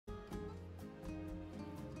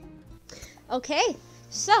Okay,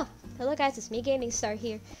 so, hello guys, it's me, Gaming Star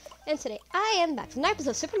here, and today I am back from the episode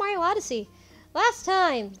of Super Mario Odyssey. Last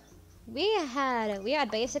time, we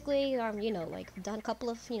had basically, like, done a couple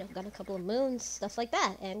of moons, stuff like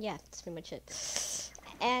that, and yeah, that's pretty much it.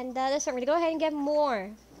 And this time, we're gonna go ahead and get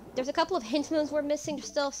more. There's a couple of hint moons we're missing, there's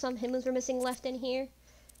still some hint moons we're missing left in here.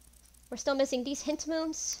 We're still missing these hint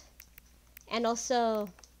moons, and also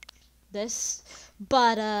this,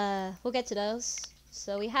 but we'll get to those.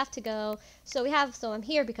 So we have to go, so I'm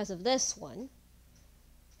here because of this one.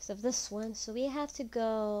 So we have to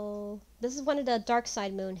go, this is one of the dark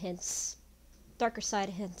side moon hints. Darker side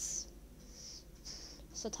hints.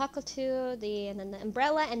 So Taco 2, and then the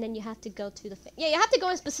umbrella, and then you have to go to the, yeah, you have to go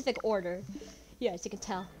in specific order. Yeah, as you can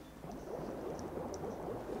tell.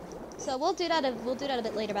 So we'll do that a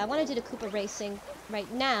bit later, but I want to do the Koopa racing right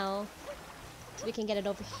now. So we can get it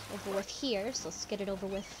over with here, so let's get it over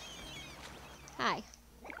with. Hi.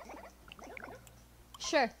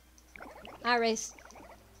 Sure. I race.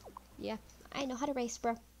 Yeah, I know how to race,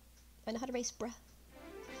 bro. I know how to race, bro.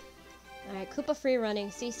 Alright, Koopa free running,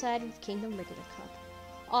 Seaside Kingdom regular cup.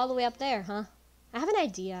 All the way up there, huh? I have an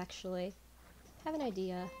idea, actually. I have an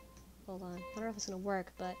idea. Hold on. I don't know if it's gonna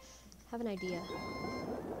work, but I have an idea.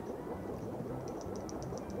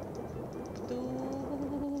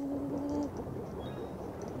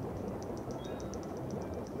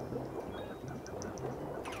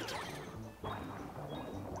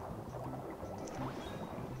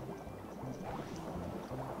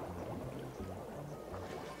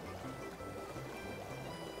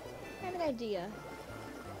 Idea.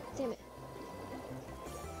 Damn it.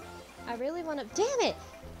 I really want to. Damn it!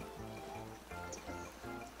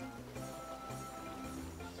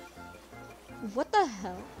 What the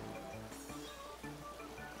hell?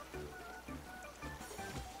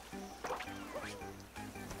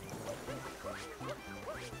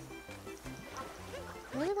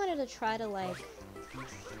 I really wanted to try to, like.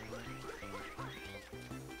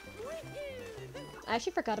 I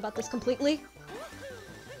actually forgot about this completely.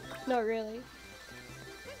 Not really.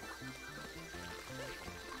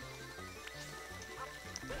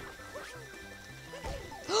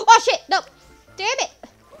 Oh shit! No! Damn it!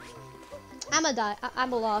 I'm gonna die.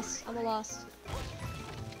 I'm a loss. I'm a loss.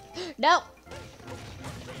 No!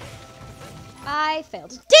 I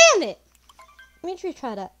failed. Damn it! Let me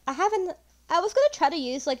try that. I was gonna try to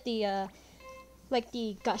use like the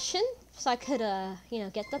Gushin, so I could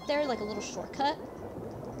get up there like a little shortcut,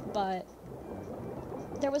 but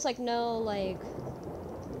there was like no like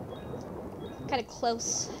kind of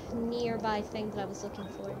close nearby thing that I was looking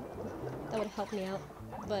for that would help me out,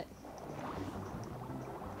 but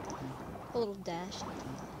a little dash.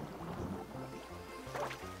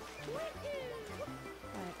 Alright,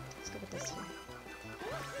 let's go with this one.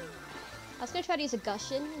 I was gonna try to use a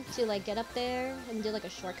Gushin to like get up there and do like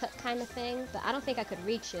a shortcut kind of thing, but I don't think I could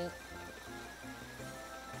reach it.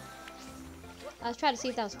 I was trying to see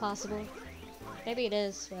if that was possible. Maybe it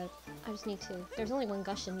is, but I just need to. There's only one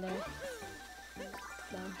Gushin there.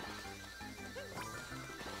 So.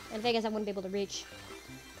 And the thing is, I wouldn't be able to reach.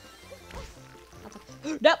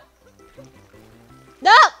 Nope!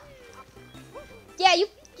 No! Yeah, you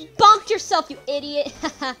bonked yourself, you idiot!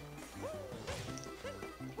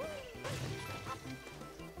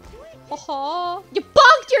 Oh, you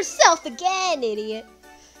bonked yourself again, idiot!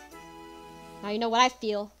 Now you know what I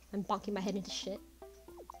feel. I'm bonking my head into shit.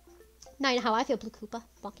 Now you know how I feel, Blue Koopa.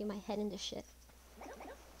 Bonking my head into shit.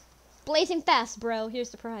 Blazing fast, bro.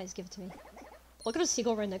 Here's the prize. Give it to me. Look at a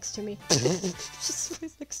seagull right next to me. Just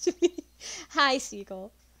right next to me. Hi,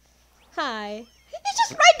 seagull. Hi. He's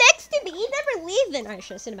just right next to me. He's never leaving. Alright,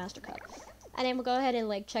 should have seen a Master Cup. And then we'll go ahead and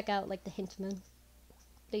like check out like the hint moon.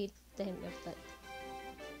 The hint moon, but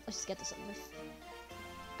let's just get this over with.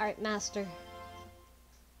 Alright, Master.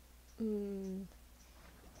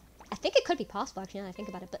 I think it could be possible, actually, now that I think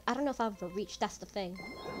about it, but I don't know if I'll ever reach. That's the thing.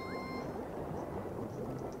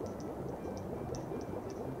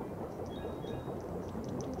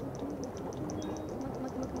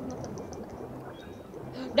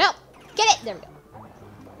 No! Get it! There we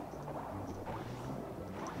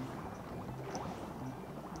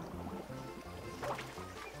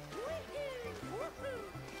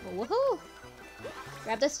go. Woohoo!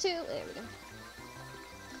 Grab this too. There we go.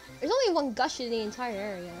 There's only one Gushin in the entire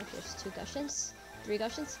area. There's 2 Gushins. 3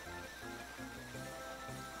 Gushins.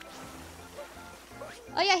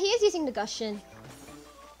 Oh yeah, he is using the Gushin.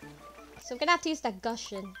 So we're gonna have to use that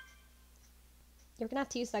Gushin. You're gonna have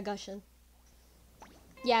to use that Gushin.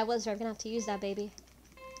 Yeah, I was right. We're gonna have to use that, baby.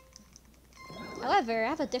 However, I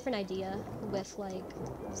have a different idea with, like,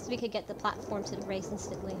 so we could get the platform to the race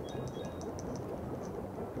instantly.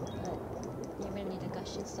 But that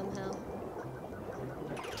Gushing somehow.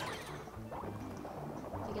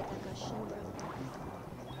 You get that Gushing, bro.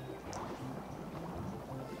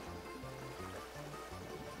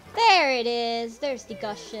 There it is. There's the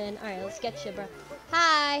Gushing. Alright, let's get you, bro.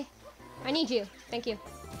 Hi. I need you. Thank you.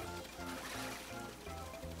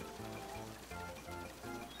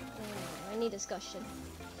 I need this Gushing.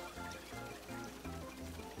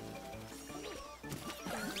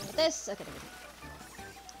 This? Okay.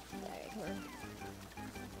 Alright, come on.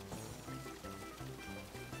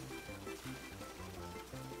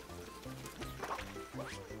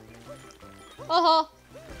 Oh,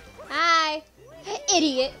 hi,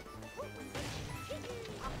 idiot!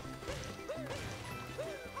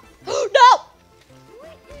 No!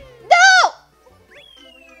 No!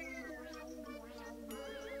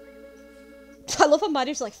 I love how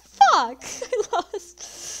Mario's like, fuck! I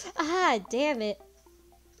lost. Ah, damn it.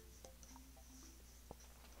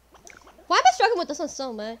 Why am I struggling with this one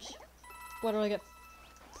so much? What do I get?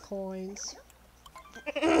 Coins.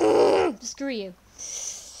 Screw you.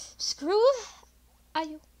 Screw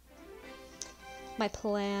you. My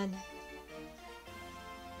plan.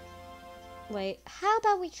 Wait, how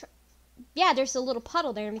about we try? Yeah, there's a little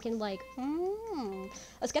puddle there and we can like,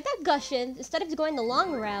 let's get that Gushing instead of going the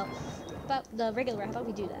long route, but the regular route. How about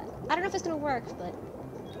we do that? I don't know if it's gonna work, but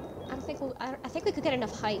I think we could get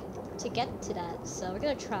enough height to get to that, so we're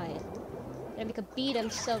gonna try it. And we could beat him,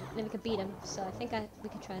 so I think we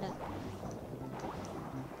could try that.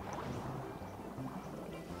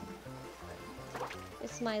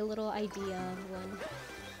 It's my little idea of one.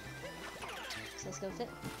 So let's go with it.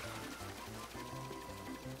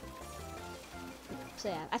 So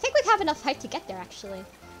yeah, I think we have enough height to get there actually.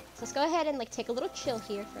 So let's go ahead and like take a little chill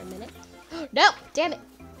here for a minute. No! Damn it!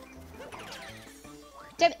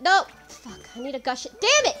 Damn it! No! Fuck, I need a Gushing.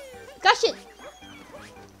 Damn it! Gushing!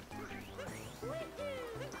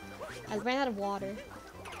 I ran out of water.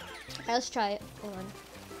 Alright, let's try it. Hold on.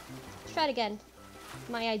 Let's try it again.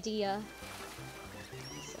 My idea.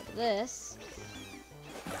 So this.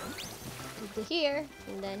 To here,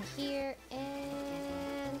 and then here,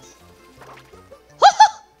 and...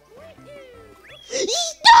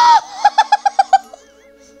 No!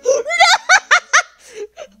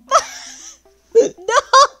 No!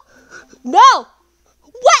 No!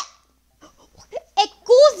 What?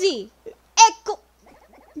 Eccusi!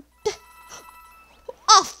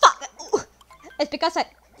 Oh, fuck! It's because I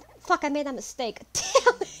made that mistake.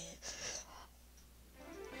 Damn it!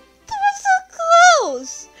 That was so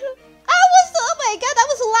close! Oh my god, that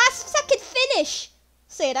was the last second finish!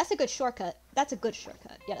 So yeah, that's a good shortcut. That's a good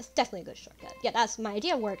shortcut. Yeah, that's definitely a good shortcut. Yeah, that's my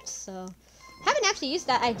idea worked, so... Haven't actually used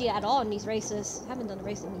that idea at all in these races. Haven't done a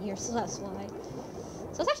race in years, so that's why.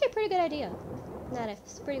 So it's actually a pretty good idea.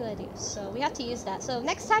 It's a pretty good idea. So we have to use that. So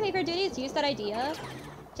next time if you're doing it, use that idea.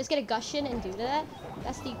 Just get a Gushing and do that.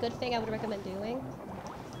 That's the good thing I would recommend doing.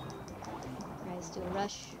 Alright, let's do a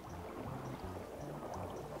rush.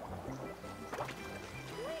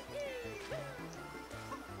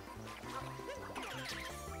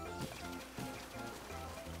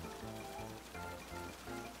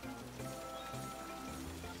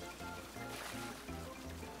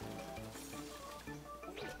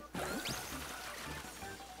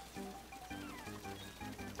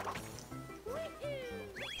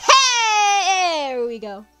 There we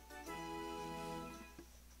go.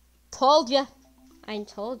 Told ya. I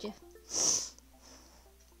told you.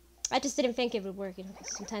 I just didn't think it would work, you know,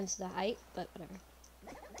 sometimes the height, but whatever.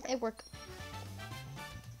 It worked.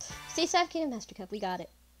 C7 Kingdom Master Cup, we got it.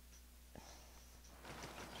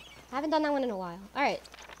 I haven't done that one in a while. Alright.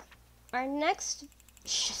 Our next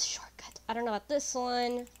shortcut. I don't know about this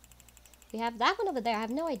one. We have that one over there. I have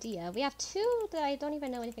no idea. We have two that I don't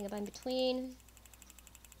even know anything about in between.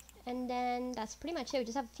 And then that's pretty much it. We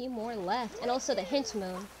just have a few more left. And also the Hint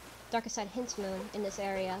Moon. Darker Side Hint Moon in this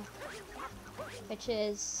area. Which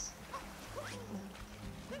is...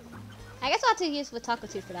 I guess I'll have to use with Taco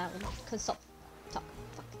 2 for that one. I'll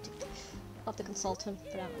have to consult him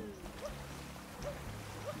for that one.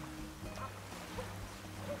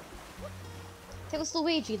 If it was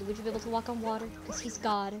Luigi, would you be able to walk on water? Because he's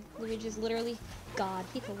God. Luigi is literally God.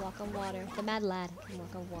 He can walk on water. The mad lad can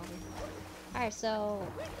walk on water. Alright, so...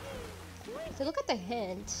 if you look at the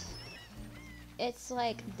hint, it's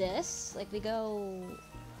like this. Like we go...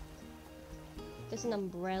 There's an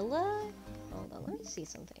umbrella? Hold on, let me see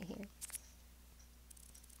something here.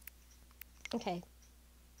 Okay.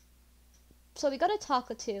 So we go to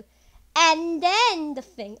Taco 2, and then the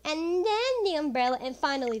thing, and then the umbrella, and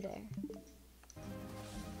finally there.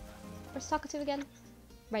 Where's Taco 2 again?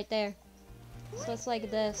 Right there. So it's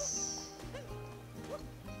like this.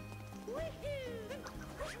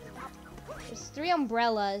 There's 3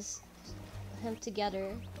 umbrellas held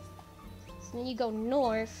together. So then you go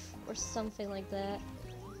north or something like that.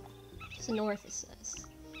 It's north, it says.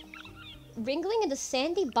 Wriggling in the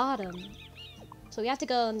sandy bottom. So we have to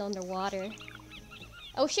go in the underwater.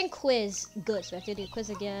 Ocean quiz. Good, so we have to do quiz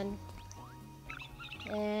again.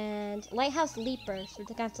 And lighthouse leaper. So we're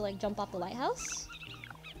gonna have to like jump off the lighthouse.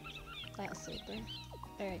 Lighthouse leaper.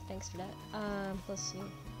 Alright, thanks for that. Let's see.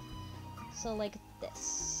 So like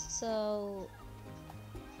this. So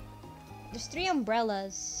there's 3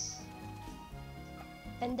 umbrellas.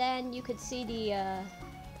 And then you could see the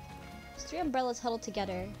there's 3 umbrellas huddled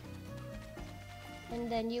together.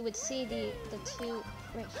 And then you would see the 2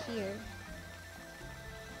 right here.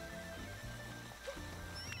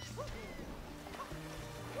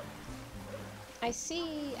 I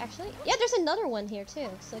see, actually, yeah, there's another one here too,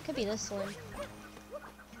 so it could be this one.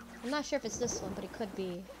 I'm not sure if it's this one, but it could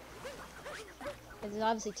be. There's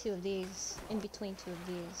obviously 2 of these, in between 2 of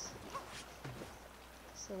these.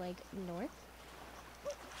 So like, north.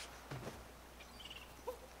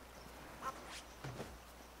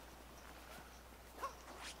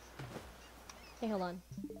 Hey, hold on.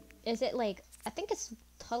 Is it like, I think it's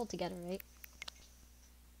huddled together, right?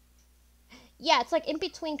 Yeah, it's like in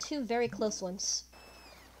between 2 very close ones.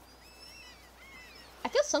 I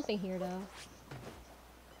feel something here though.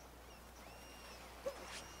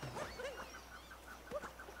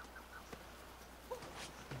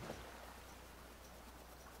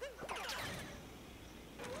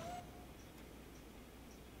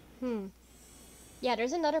 Yeah,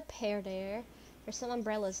 there's another pair there. There's some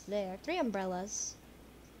umbrellas there. 3 umbrellas.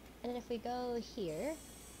 And then if we go here,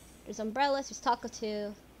 there's umbrellas, there's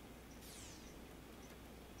Takatu.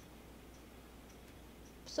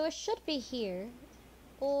 So it should be here.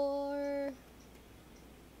 Or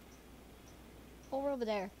over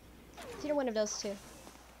there. It's either one of those 2.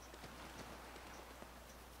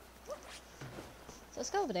 So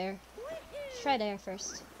let's go over there. Let's try there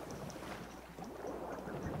first.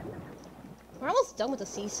 We're almost done with the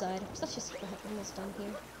seaside. So let's just we're almost done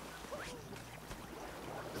here.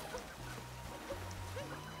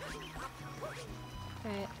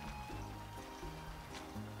 Alright.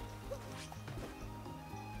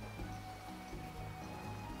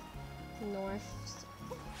 North.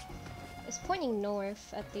 It's pointing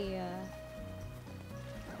north at the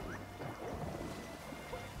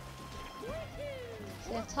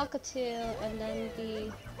so you have Takatu and then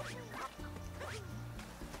the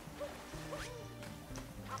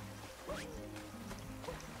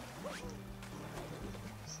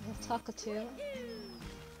Takatu.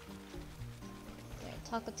 Okay,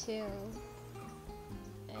 Takatu.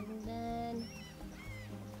 And then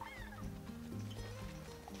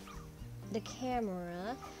the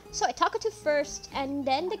camera. So I Takatu first and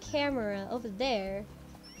then the camera over there.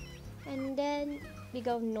 And then we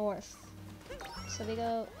go north. So we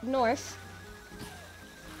go north.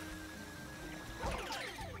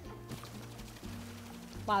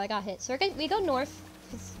 Wow, I got hit. So we go north.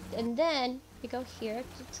 And then we go here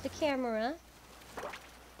to the camera.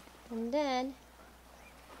 And then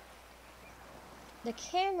the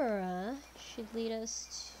camera should lead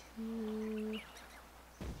us to...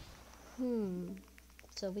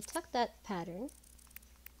 So we took that pattern.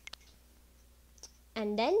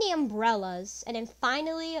 And then the umbrellas. And then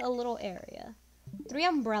finally a little area. 3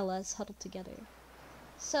 umbrellas huddled together.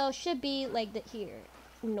 So it should be like here.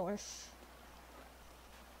 North.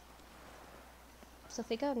 So if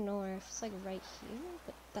we go north, it's like right here,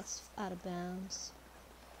 but that's out of bounds.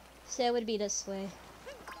 So it would be this way.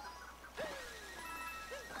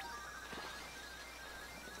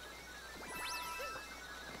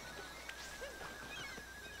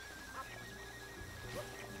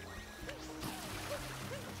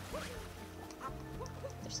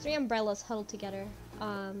 There's 3 umbrellas huddled together.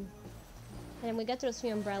 And when we get to those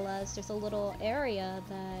 3 umbrellas, there's a little area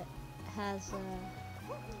that has a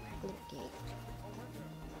little gate.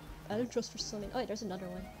 I don't trust for swimming. Oh wait, there's another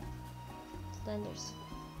one. Then there's...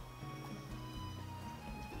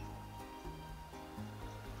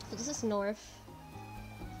 So this is north.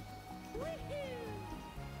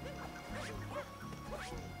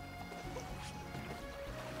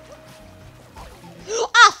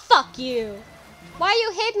 Ah, fuck you! Why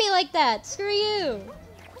you hit me like that? Screw you!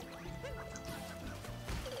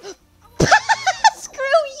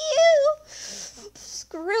 Screw you!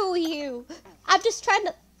 Screw you! I'm just trying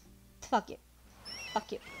to... Fuck you.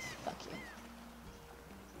 Fuck you. Fuck you.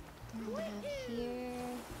 Then we have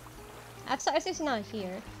here... Actually, it's not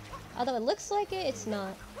here. Although it looks like it, it's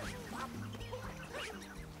not.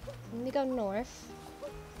 Let me go north.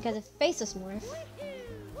 Because it faces north.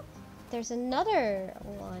 there's another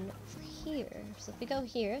one over here. So if we go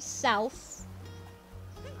here, south.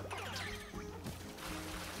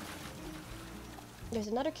 There's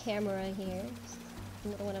another camera here.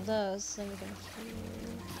 Another one of those. So we go here.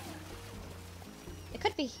 It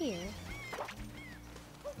could be here.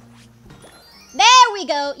 There we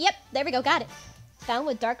go! Yep, there we go, got it. Found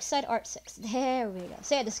with Dark Side Art 6. There we go.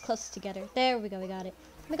 So yeah, this close together. There we go, we got it.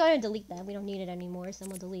 Let me go ahead and delete that. We don't need it anymore, so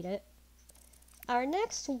then we'll delete it. Our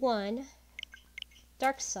next one,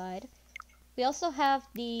 Dark Side. We also have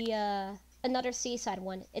the another seaside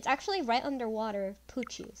one. It's actually right underwater,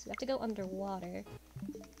 Poochie. So we have to go underwater.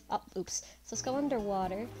 Oh, oops. So let's go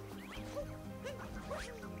underwater.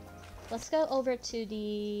 Let's go over to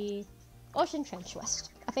the Ocean Trench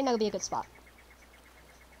West. I think that would be a good spot.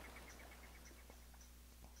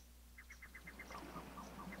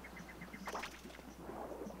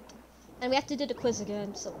 And we have to do the quiz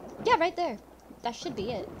again, so yeah, right there. That should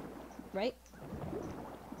be it, right?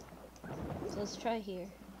 So let's try here.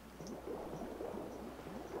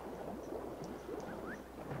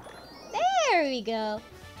 There we go.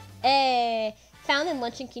 Hey, found in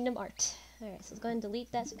Luncheon Kingdom art. Alright, so let's go ahead and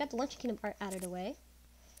delete that. So we got the Luncheon Kingdom art out of the way.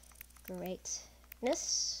 Great.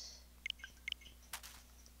 This.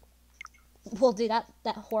 We'll do that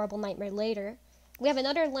horrible nightmare later. We have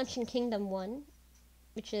another Luncheon Kingdom one,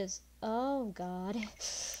 which is, oh god.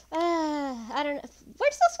 I don't know.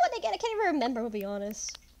 Where's this one again? I can't even remember, to be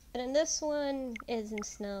honest. And then this one is in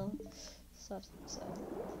snow. So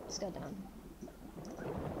let's go down.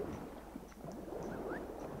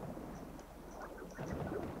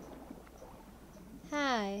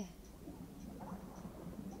 Hi.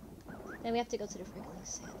 Then we have to go to the freaking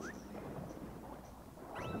sand floor.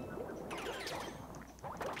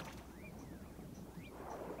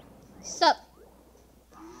 Sup?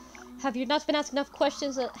 Have you not been asked enough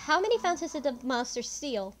questions? How many fountains did the monster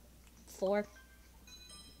steal? 4.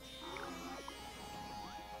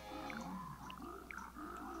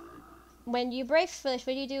 When you brave fish,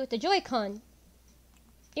 what do you do with the Joy-Con?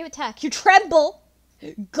 You attack. You tremble!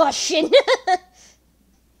 Gushing!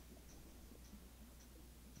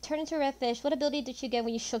 Turn into a red fish. What ability did you get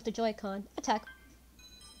when you shook the Joy-Con? Attack.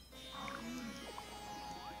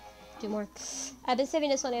 2 more. I've been saving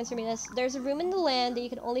this one to answer me this. There's a room in the land that you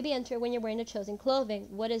can only be entered when you're wearing the chosen clothing.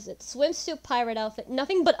 What is it? Swimsuit, pirate outfit,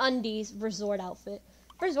 nothing but undies, resort outfit.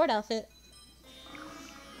 Resort outfit.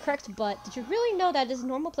 Correct, but did you really know that it is a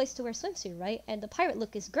normal place to wear swimsuit, right? And the pirate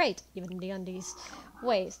look is great, even in the undies.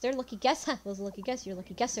 Wait, is there a lucky guess? Huh, was a lucky guess. You're a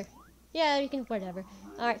lucky guesser. Yeah, you can, whatever.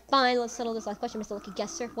 Alright, fine, let's settle this last question, Mr. Lucky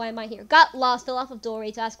Guesser. Why am I here? Got lost, fell off of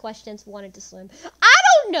doorway to ask questions, wanted to swim. I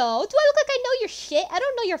don't know! Do I look like I know your shit? I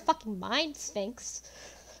don't know your fucking mind, Sphinx.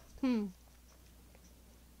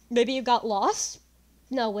 Maybe you got lost?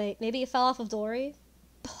 No, wait, maybe you fell off of Dory?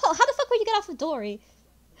 Oh, how the fuck would you get off of Dory?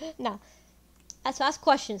 No. Let's ask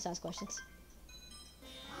questions, Let's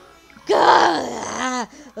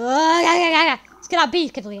get our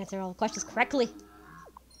beat. Can we answer all the questions correctly?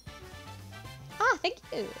 Ah, thank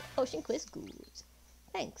you. Ocean quiz good.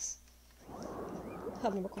 Thanks. I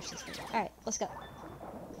have no more questions for you. Alright, let's go.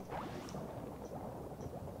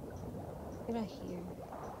 What about here?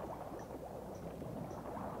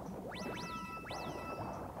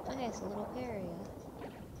 Okay, it's a little area.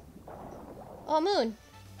 Oh, moon!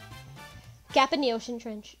 Gap in the ocean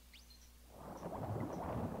trench.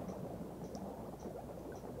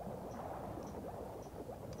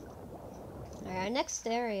 Alright, our next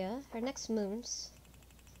area, our next moons.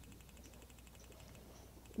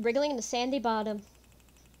 Wriggling in the sandy bottom.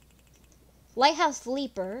 Lighthouse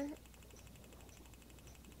Leaper.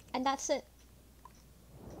 And that's it.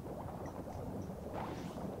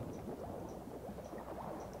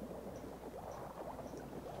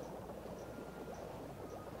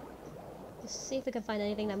 Let's see if we can find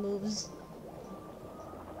anything that moves.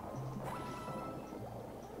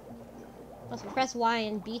 Also, press Y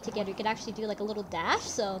and B together, you can actually do like a little dash,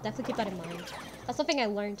 so definitely keep that in mind. That's something I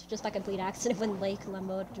learned just by complete accident when Lake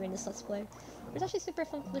mode during this Let's Play. It's actually super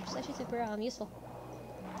fun, which is actually super useful.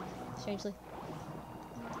 Strangely.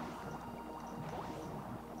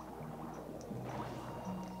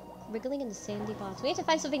 Wriggling in the sandy box. We need to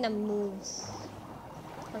find something that moves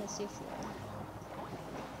on the seafloor.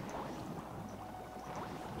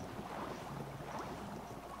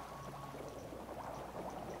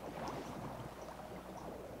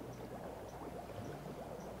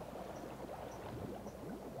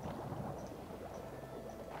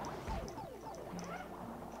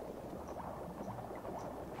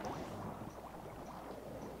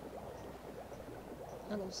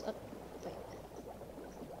 Almost up. Wait.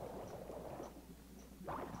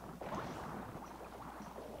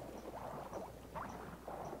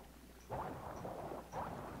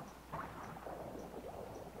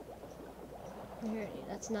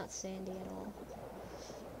 That's not sandy at all.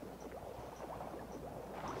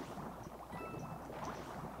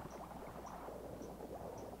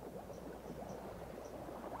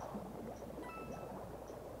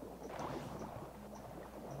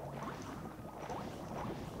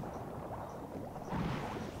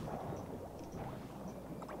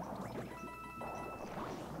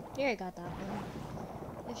 Here, I got that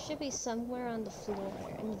one. It should be somewhere on the floor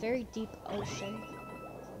in the very deep ocean.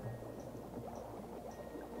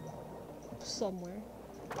 Somewhere.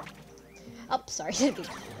 Oh, sorry, didn't mean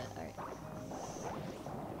to do that. Alright.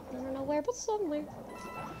 I don't know where, but somewhere.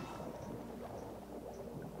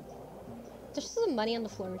 There's just some money on the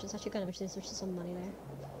floor, which is actually kind of interesting. There's just some money there.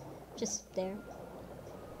 Just there.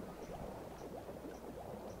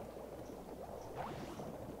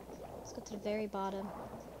 Let's go to the very bottom.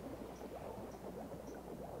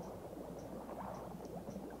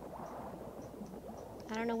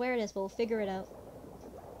 I don't know where it is, but we'll figure it out.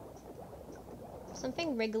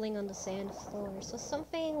 Something wriggling on the sand floor. So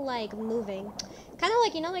something like moving. Kind of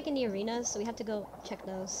like, you know, like in the arenas, so we have to go check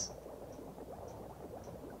those.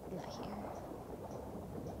 Not here.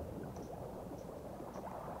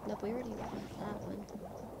 Nope, we already got that one.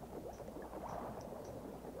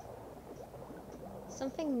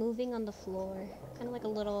 Something moving on the floor. Kind of like a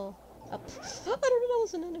little... up. I don't know, that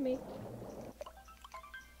was an enemy.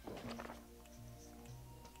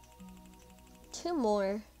 Two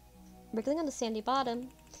more. Wriggling on the sandy bottom.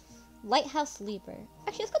 Lighthouse leaper.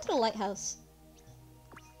 Actually, let's go to the lighthouse.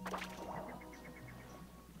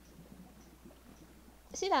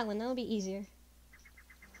 See that one? That'll be easier.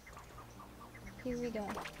 Here we go.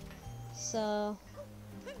 So...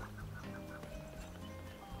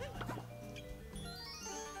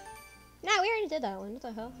 Nah, we already did that one. What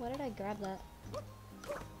the hell? Why did I grab that?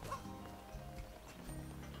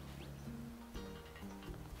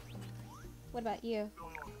 What about you?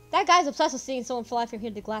 That guy's obsessed with seeing someone fly from here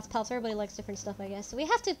to the glass palace. Everybody likes different stuff, I guess. So we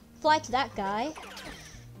have to fly to that guy.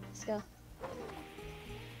 Let's go.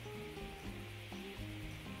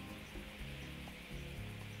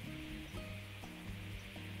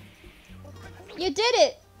 You did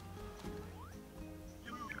it!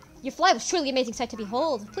 Your flight was truly an amazing sight to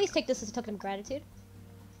behold. Please take this as a token of gratitude.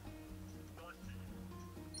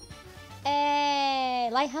 Hey,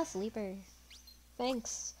 Lighthouse Leaper.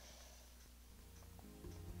 Thanks.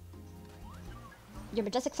 Your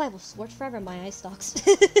majestic flight will scorch forever in my eye stalks.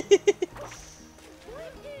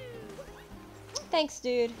 Thanks,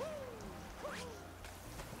 dude.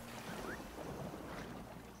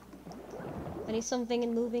 I need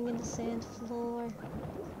something moving in the sand floor.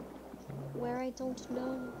 Where I don't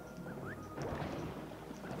know.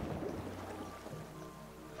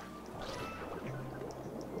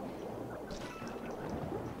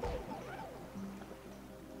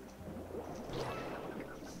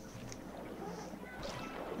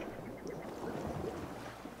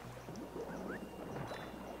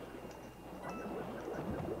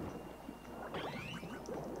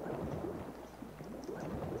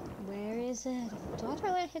 Is it? Do I have to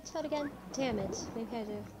learn hit toad again? Damn it. Maybe I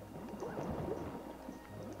do.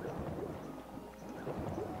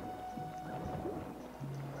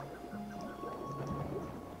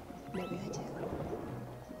 Maybe I do.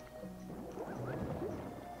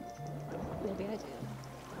 Maybe I do.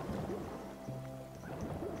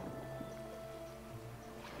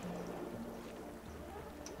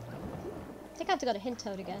 I think I have to go to hint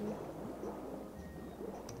toad again.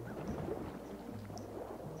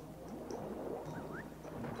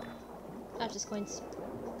 Not just coins.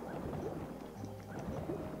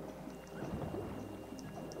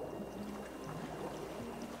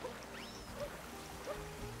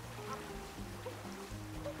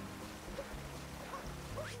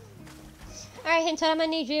 Alright, Hinton, I'm gonna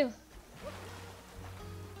need you.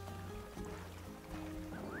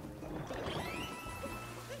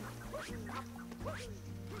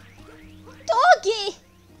 Doggy!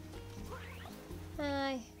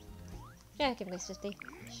 Hi. Yeah, I can waste 50.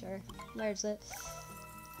 Sure. Where's it?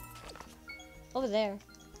 Over there.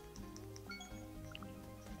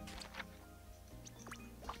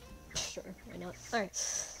 Sure, why not? Alright.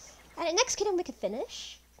 Alright, next kingdom we can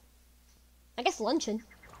finish. I guess luncheon.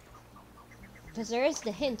 Because there is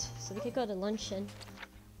the hint, so we could go to luncheon.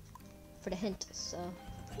 For the hint, so.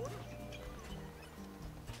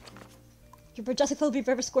 Your majestic will be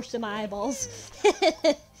forever scorched in my eyeballs.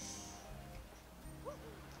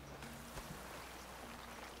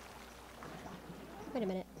 Wait a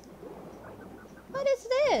minute. What is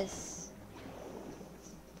this?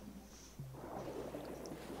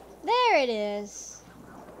 There it is.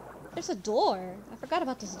 There's a door. I forgot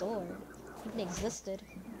about this door. It even existed.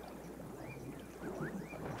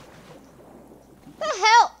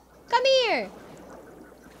 Come here!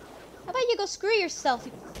 How about you go screw yourself,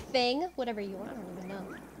 you thing? Whatever you are, I don't even know.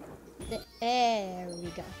 There we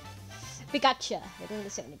go. We gotcha. We're doing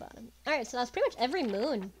this on the bottom. Alright, so that's pretty much every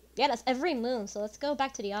moon. Yeah, that's every moon. So let's go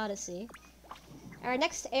back to the Odyssey. Our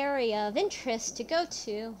next area of interest to go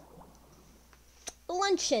to...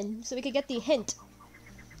 luncheon. So we could get the hint.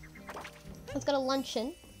 Let's go to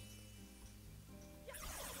luncheon.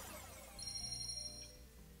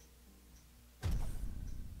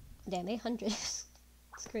 Damn, 800. It's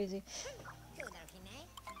crazy.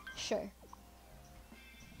 Sure.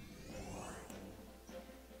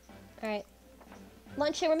 Alright.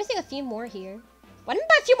 Luncheon, we're missing a few more here. Why didn't I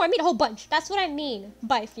buy a few more? I mean a whole bunch. That's what I mean.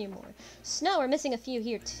 Buy a few more. Snow, we're missing a few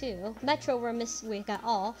here too. Metro, we got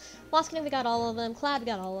all. Lost Kingdom, we got all of them. Cloud, we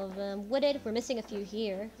got all of them. Wooded, we're missing a few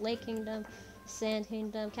here. Lake Kingdom, Sand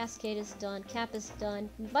Kingdom, Cascade is done. Cap is done.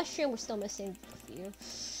 Mushroom, we're still missing a few.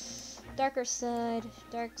 Darker Side,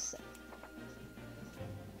 Dark Side.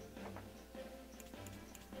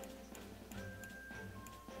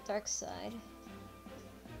 Dark Side.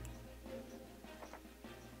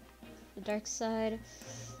 The Dark Side.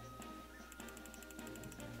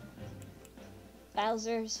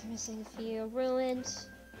 Bowser's missing a few. Ruined.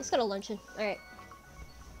 Let's go to Luncheon. Alright.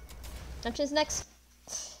 Lunchen's next.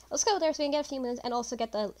 Let's go there so we can get a few moons and also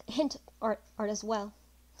get the hint art as well.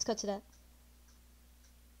 Let's go to that.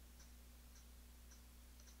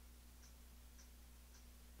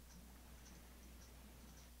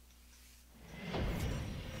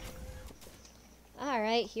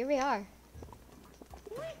 Alright, here we are.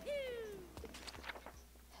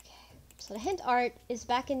 So the hint art is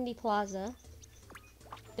back in the plaza.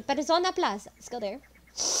 The Persona Plaza. Let's go there.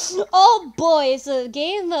 Oh boy, it's a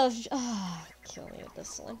game of... Oh, kill me with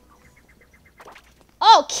this one.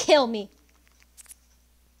 Oh, kill me!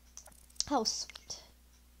 How sweet.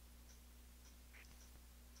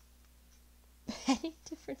 Any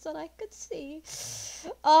difference that I could see?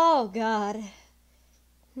 Oh god.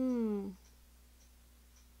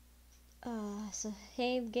 So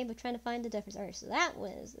hey, game of trying to find the difference. Alright, so that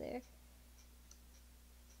one is there.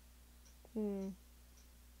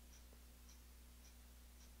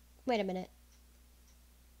 Wait a minute.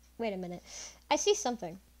 Wait a minute. I see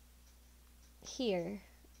something. Here.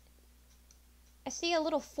 I see a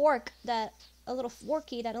little fork that, a little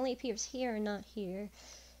forky that only appears here and not here.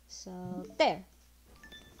 So, there.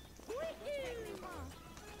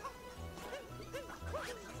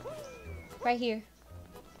 Right here.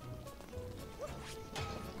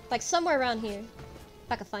 Like somewhere around here.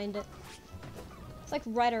 If I can find it. It's like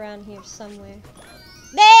right around here somewhere.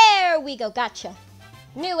 There we go. Gotcha.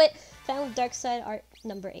 Knew it. Found Dark Side art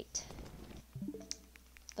number 8.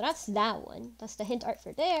 So that's that one. That's the hint art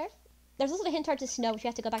for there. There's also the hint art to Snow, which you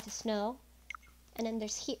have to go back to Snow. And then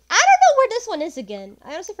there's here. I don't know where this one is again.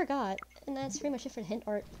 I honestly forgot. And that's pretty much it for the hint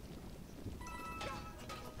art.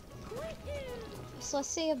 So let's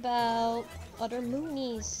see about other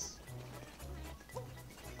moonies.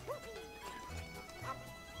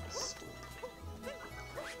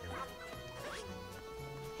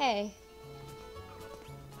 Hey.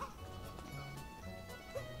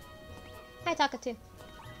 Hi, Takatu.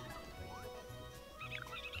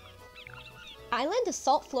 Island of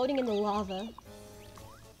salt floating in the lava.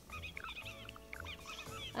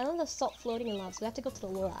 Island of salt floating in lava. So we have to go to the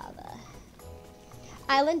lava.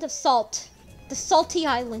 Island of salt. The salty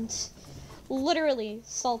island. Literally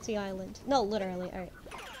salty island. No, literally. Alright.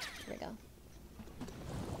 Here we go.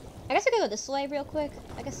 I guess I could go this way real quick.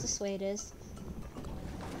 I guess this way it is.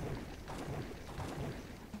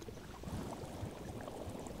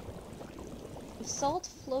 Salt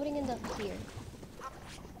floating in the here.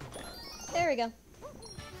 There we go.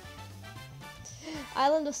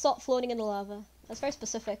 Island of salt floating in the lava. That's very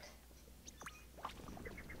specific.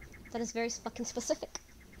 That is very fucking specific.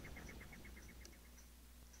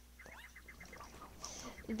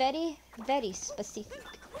 Very, very specific.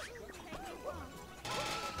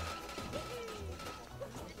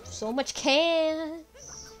 So much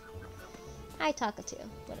cans. Hi, Takatu.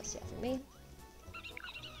 What else you have for me?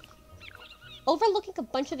 Overlooking a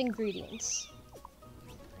bunch of ingredients.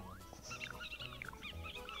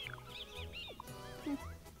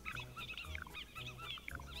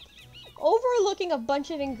 Overlooking a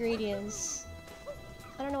bunch of ingredients.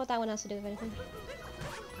 I don't know what that one has to do with anything.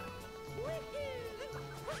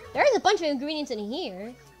 There is a bunch of ingredients in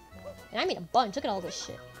here. And I mean a bunch. Look at all this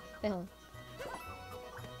shit. Wait, hold on.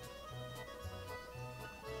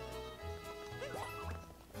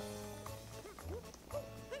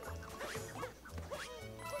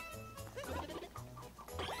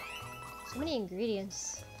 So many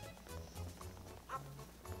ingredients.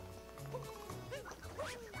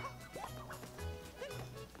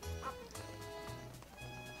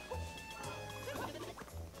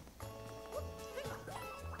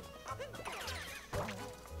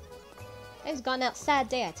 It's gone out. Sad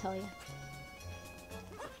day, I tell you.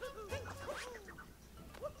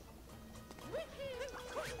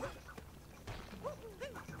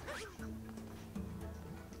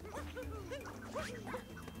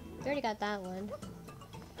 We already got that one.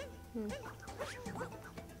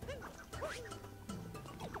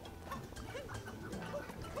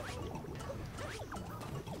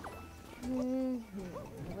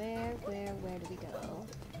 Where do we go?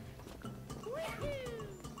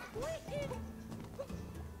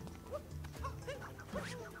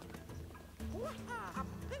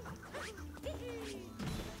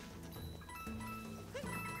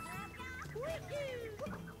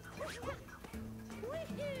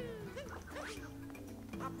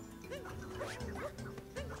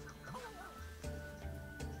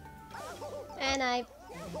 And I...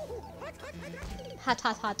 Hot.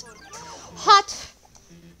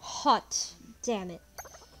 Hot. Damn it.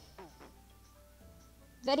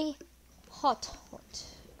 Very hot.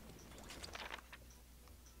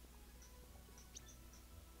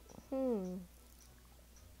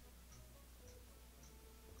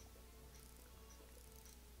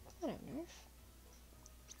 What on earth?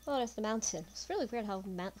 Oh, that's the mountain. It's really weird how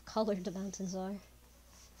colored the mountains are.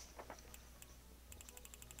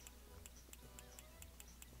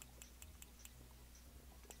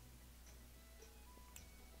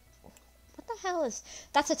 What the hell is...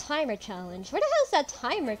 That's a timer challenge. Where the hell is that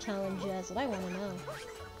timer challenge? That's what I want to know.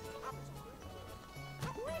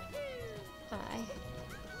 Hi.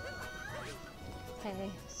 Hey,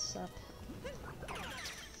 what's up?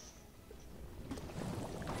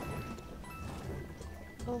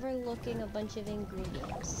 Overlooking a bunch of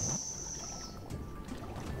ingredients.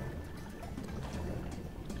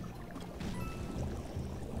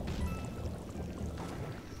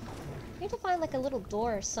 We need to find like a little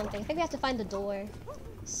door or something. I think we have to find the door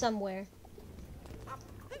somewhere.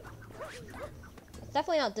 It's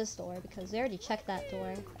definitely not this door because we already checked that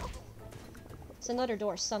door. It's another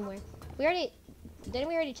door somewhere. Didn't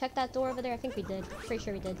we already check that door over there? I think we did. Pretty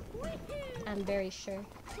sure we did. I'm very sure.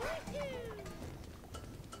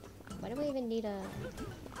 Why do we even need a...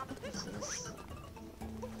 What's this?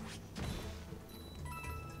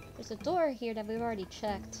 There's a door here that we've already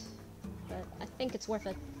checked. But I think it's worth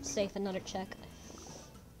a safe another check.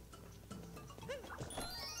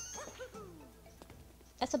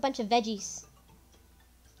 That's a bunch of veggies.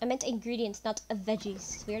 I meant ingredients, not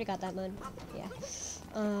veggies. We already got that one. Yeah.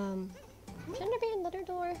 Shouldn't there be another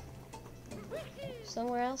door?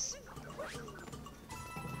 Somewhere else?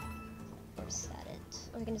 Or is that it?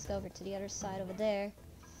 Or we can just go over to the other side over there.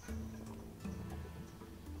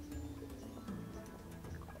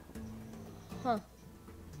 Huh.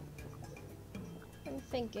 I'm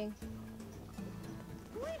thinking.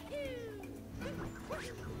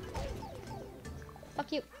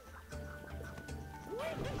 Fuck you.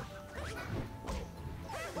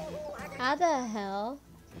 How the hell?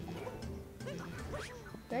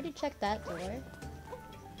 We already checked that door.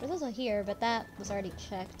 There's also here, but that was already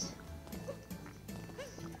checked.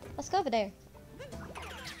 Let's go over there.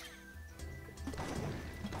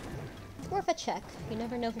 Worth a check. You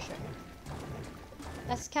never know for sure.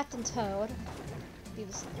 That's Captain Toad. He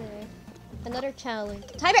was there. Another challenge.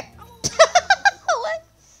 Timer! What?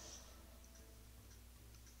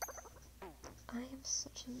 I am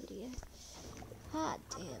such an idiot. Hot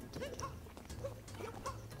damn, dude.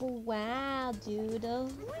 Wow, dude.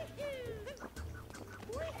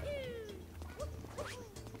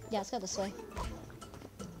 Yeah, let's go this way.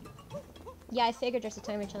 Yeah, I figured there's a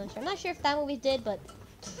timer challenge. I'm not sure if that one we did, but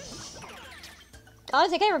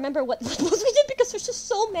honestly, I can't remember what moons we did because there's just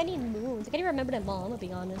so many moons. I can't even remember them all, I'm gonna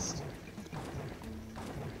be honest.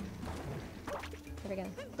 There we go.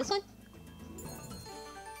 This one?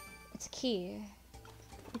 It's a key.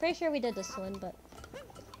 I'm pretty sure we did this one, but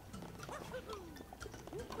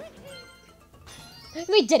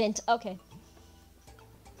we didn't. Okay.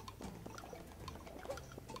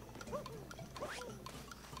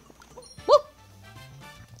 Woo!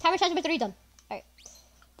 Timer challenge number 3 done. Alright.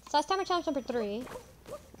 So that's timer challenge number 3.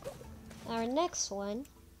 Our next one.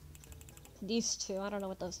 These two. I don't know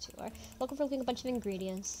what those two are. Looking for a bunch of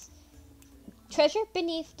ingredients. Treasure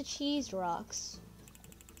beneath the cheese rocks.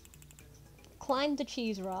 Climb the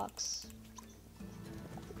cheese rocks.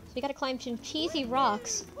 So we gotta climb some cheesy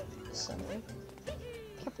rocks somewhere.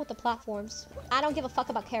 Careful with the platforms. I don't give a fuck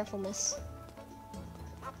about carefulness.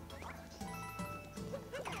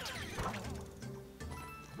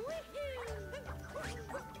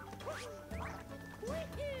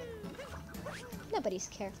 Nobody's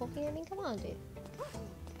careful here. I mean, come on, dude.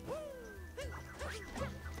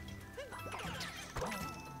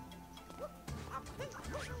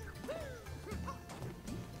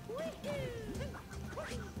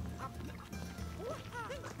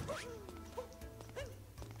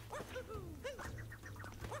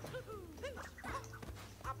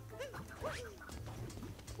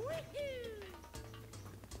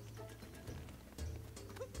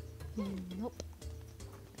 Nope.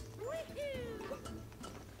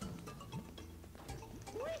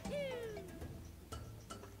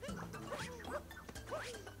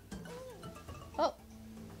 Oh.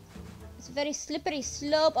 It's a very slippery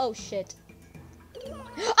slope. Oh shit.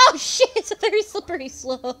 Oh shit, it's a very slippery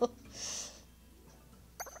slope.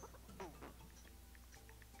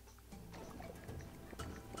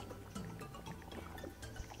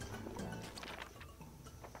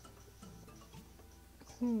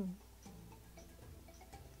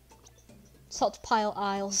 Salt pile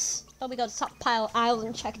aisles. Oh, we go to salt pile aisles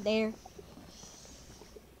and check there.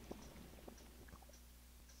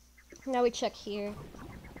 Now we check here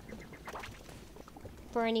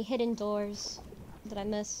for any hidden doors that I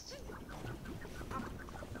missed.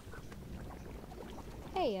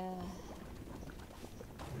 Hey,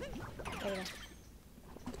 there we go.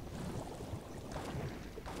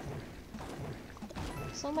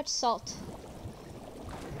 So much salt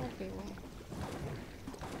everywhere.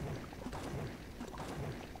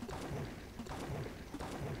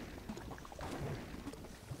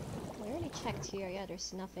 We already checked here. Yeah,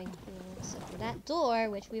 there's nothing here except for that door,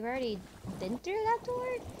 which we've already been through that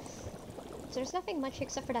door. So there's nothing much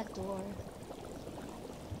except for that door.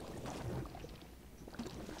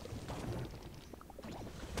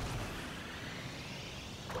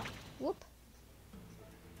 Whoop.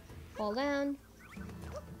 Fall down.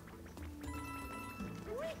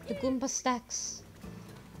 The Goomba stacks.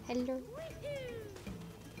 Hello.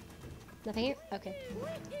 Nothing here? Okay.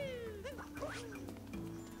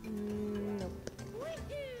 Nope.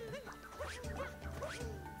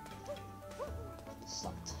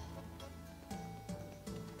 Salt.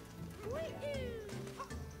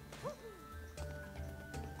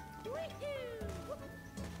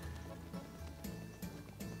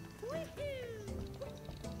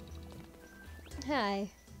 Hi.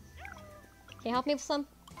 Can you help me with some?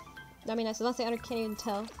 I mean, I said nothing I can't even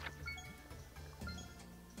tell.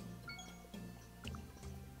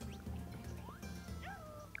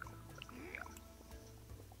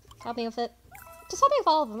 Help me with it. Just help me with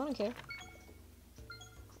all of them, I don't care.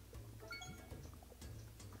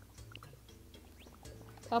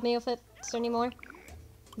 Help me with it. Is there any more?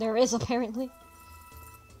 There is, apparently.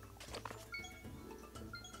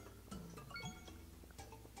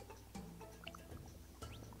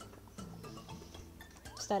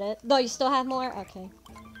 Is that it? No, you still have more? Okay.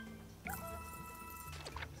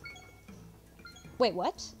 Wait,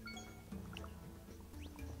 what?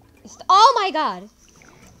 Oh my god!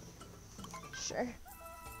 Sure.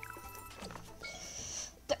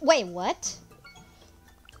 Wait, what?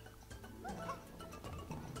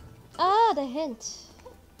 Ah, the hint.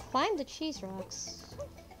 Climb the cheese rocks.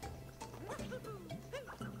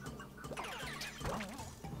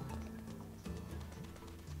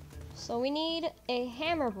 So we need a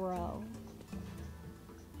hammer bro.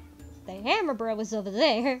 The hammer bro is over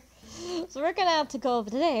there. So we're gonna have to go over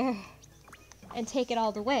there and take it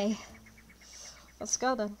all the way. Let's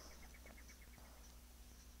go then.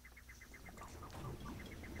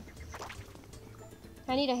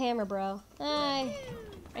 I need a hammer bro. Hi.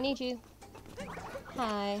 I need you.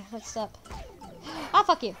 Hi. What's up? Oh,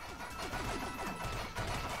 fuck you.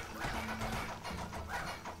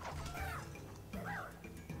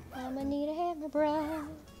 I'ma need a hammer bro.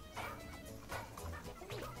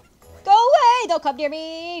 Go away! Don't come near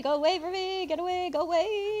me! Go away from me! Get away! Go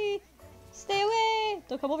away! Stay away!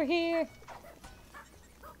 Don't come over here!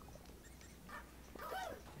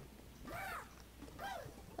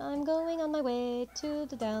 I'm going on my way to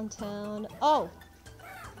the downtown. Oh!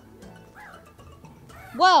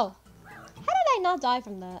 Whoa! How did I not die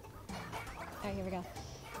from that? Alright, here we go.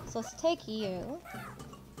 So let's take you.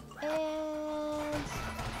 And...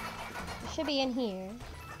 it should be in here.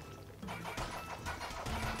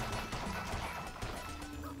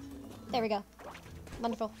 There we go.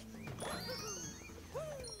 Wonderful.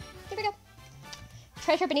 Here we go.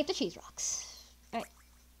 Treasure beneath the cheese rocks. Alright.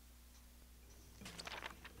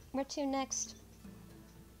 Where to next?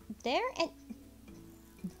 There and...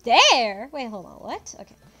 there? Wait, hold on. What?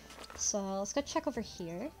 Okay. So, let's go check over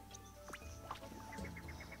here.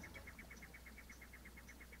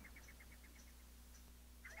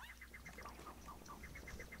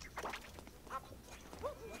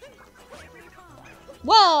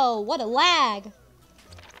 Whoa! What a lag!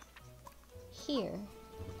 Here.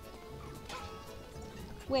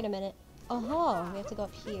 Wait a minute. Oh, we have to go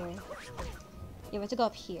up here. Yeah, we have to go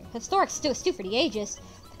up here. Historic stew for the ages.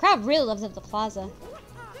 The crowd really loves it at the plaza.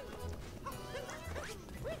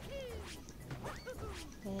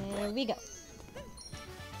 There we go.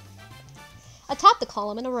 Atop the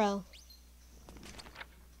column in a row.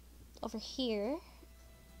 Over here.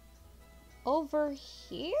 Over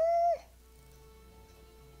here?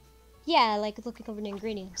 Yeah, like looking over the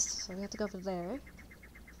ingredients. So we have to go over there.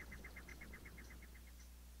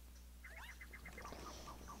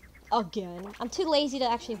 Again. I'm too lazy to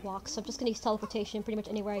actually walk, so I'm just gonna use teleportation pretty much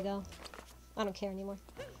anywhere I go. I don't care anymore.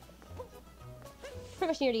 Pretty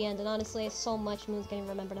much near the end, and honestly, it's so much moons getting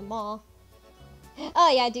remember them all. Oh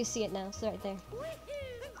yeah, I do see it now. It's right there.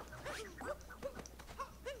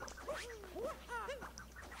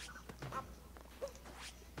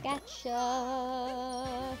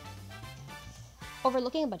 Gotcha.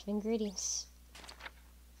 Overlooking a bunch of ingredients.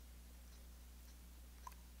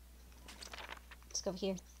 Let's go over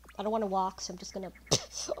here. I don't want to walk, so I'm just gonna...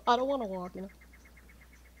 I don't want to walk, you know.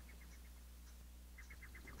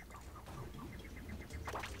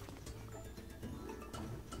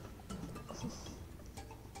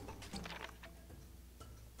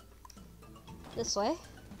 This way.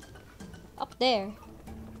 Up there.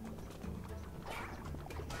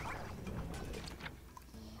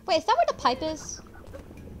 Wait, is that where the pipe is?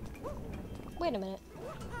 Wait a minute.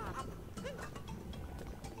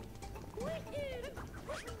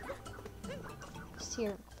 Just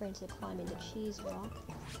here for into climbing the cheese rock.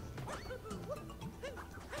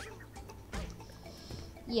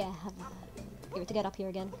 Yeah, we have to get up here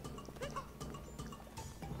again.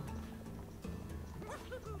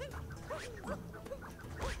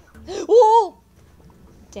 Whoa!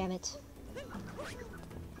 Damn it.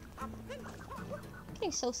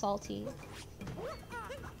 Getting so salty.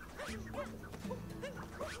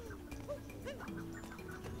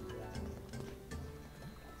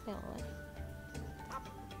 Yeah, what?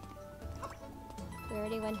 We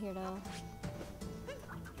already went here though.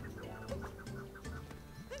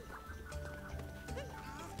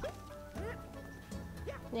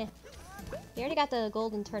 Yeah. We already got the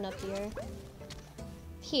golden turnip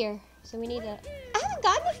here. So we need a... I haven't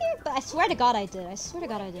gotten it here, but I swear to God I did. I swear to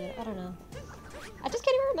God I did. I don't know. I just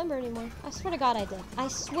can't even remember anymore. I swear to God I did. I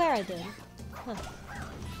swear I did. Huh.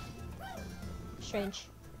 Strange.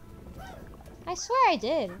 I swear I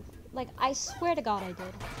did. Like, I swear to God I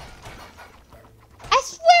did. I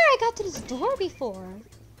swear I got to this door before.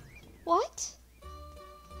 What?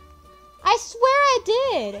 I swear I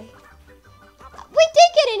did. We did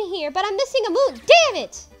get in here, but I'm missing a moon. Damn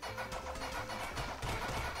it!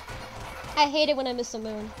 I hate it when I miss a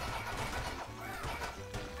moon.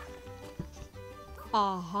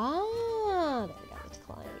 Aha! There we go. Let's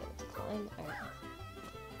climb. Let's climb. Alright.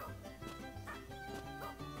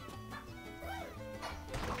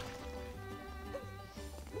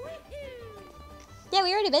 Yeah,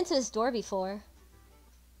 we already been to this door before.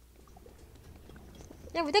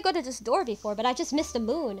 Yeah, we did go to this door before, but I just missed a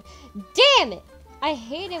moon. Damn it! I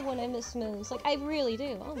hate it when I miss moons. Like, I really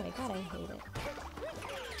do. Oh my God, I hate it.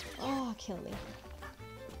 Oh, kill me.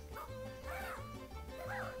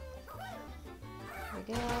 There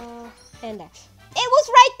we go. And there. It was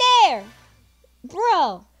right there!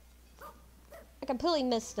 Bro! I completely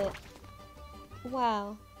missed it.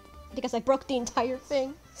 Wow. Because I broke the entire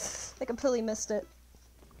thing. I completely missed it.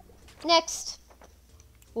 Next.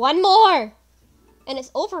 One more! And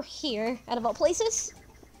it's over here, out of all places.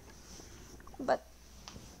 But,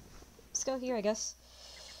 let's go here, I guess.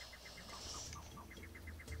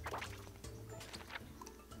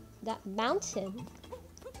 That mountain.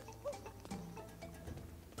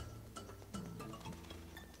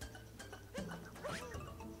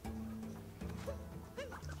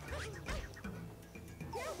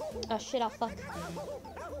 Oh shit, oh fuck.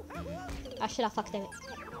 Oh shit, oh fuck, damn it.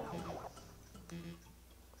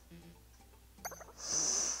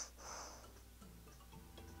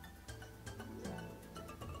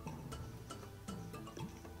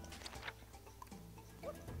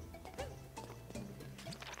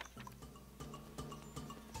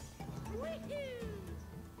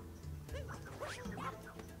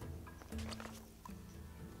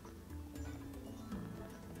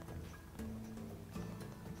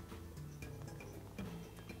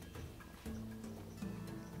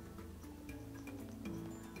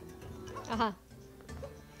 Aha.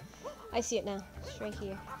 I see it now. It's right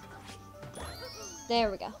here. There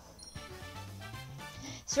we go.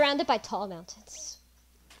 Surrounded by tall mountains.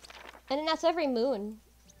 And then that's every moon.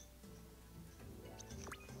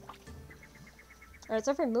 Or it's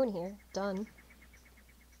every moon here. Done.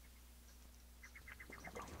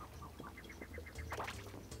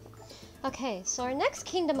 Okay, so our next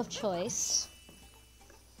kingdom of choice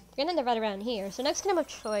gonna end up right around here. So next kingdom of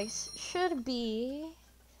choice should be...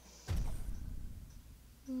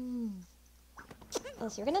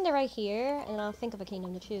 Let's see, we're gonna end it right here, and I'll think of a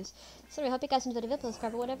kingdom to choose. So I hope you guys enjoyed the video, please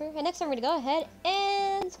subscribe or whatever. And next time we're gonna go ahead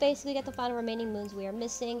and basically get the final remaining moons we are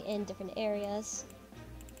missing in different areas.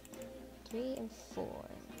 3 and 4.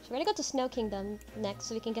 So we're gonna go to Snow Kingdom next,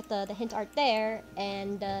 so we can get the hint art there,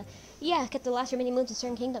 and yeah, get the last remaining moons in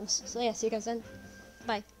certain kingdoms. So yeah, see you guys then.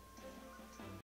 Bye.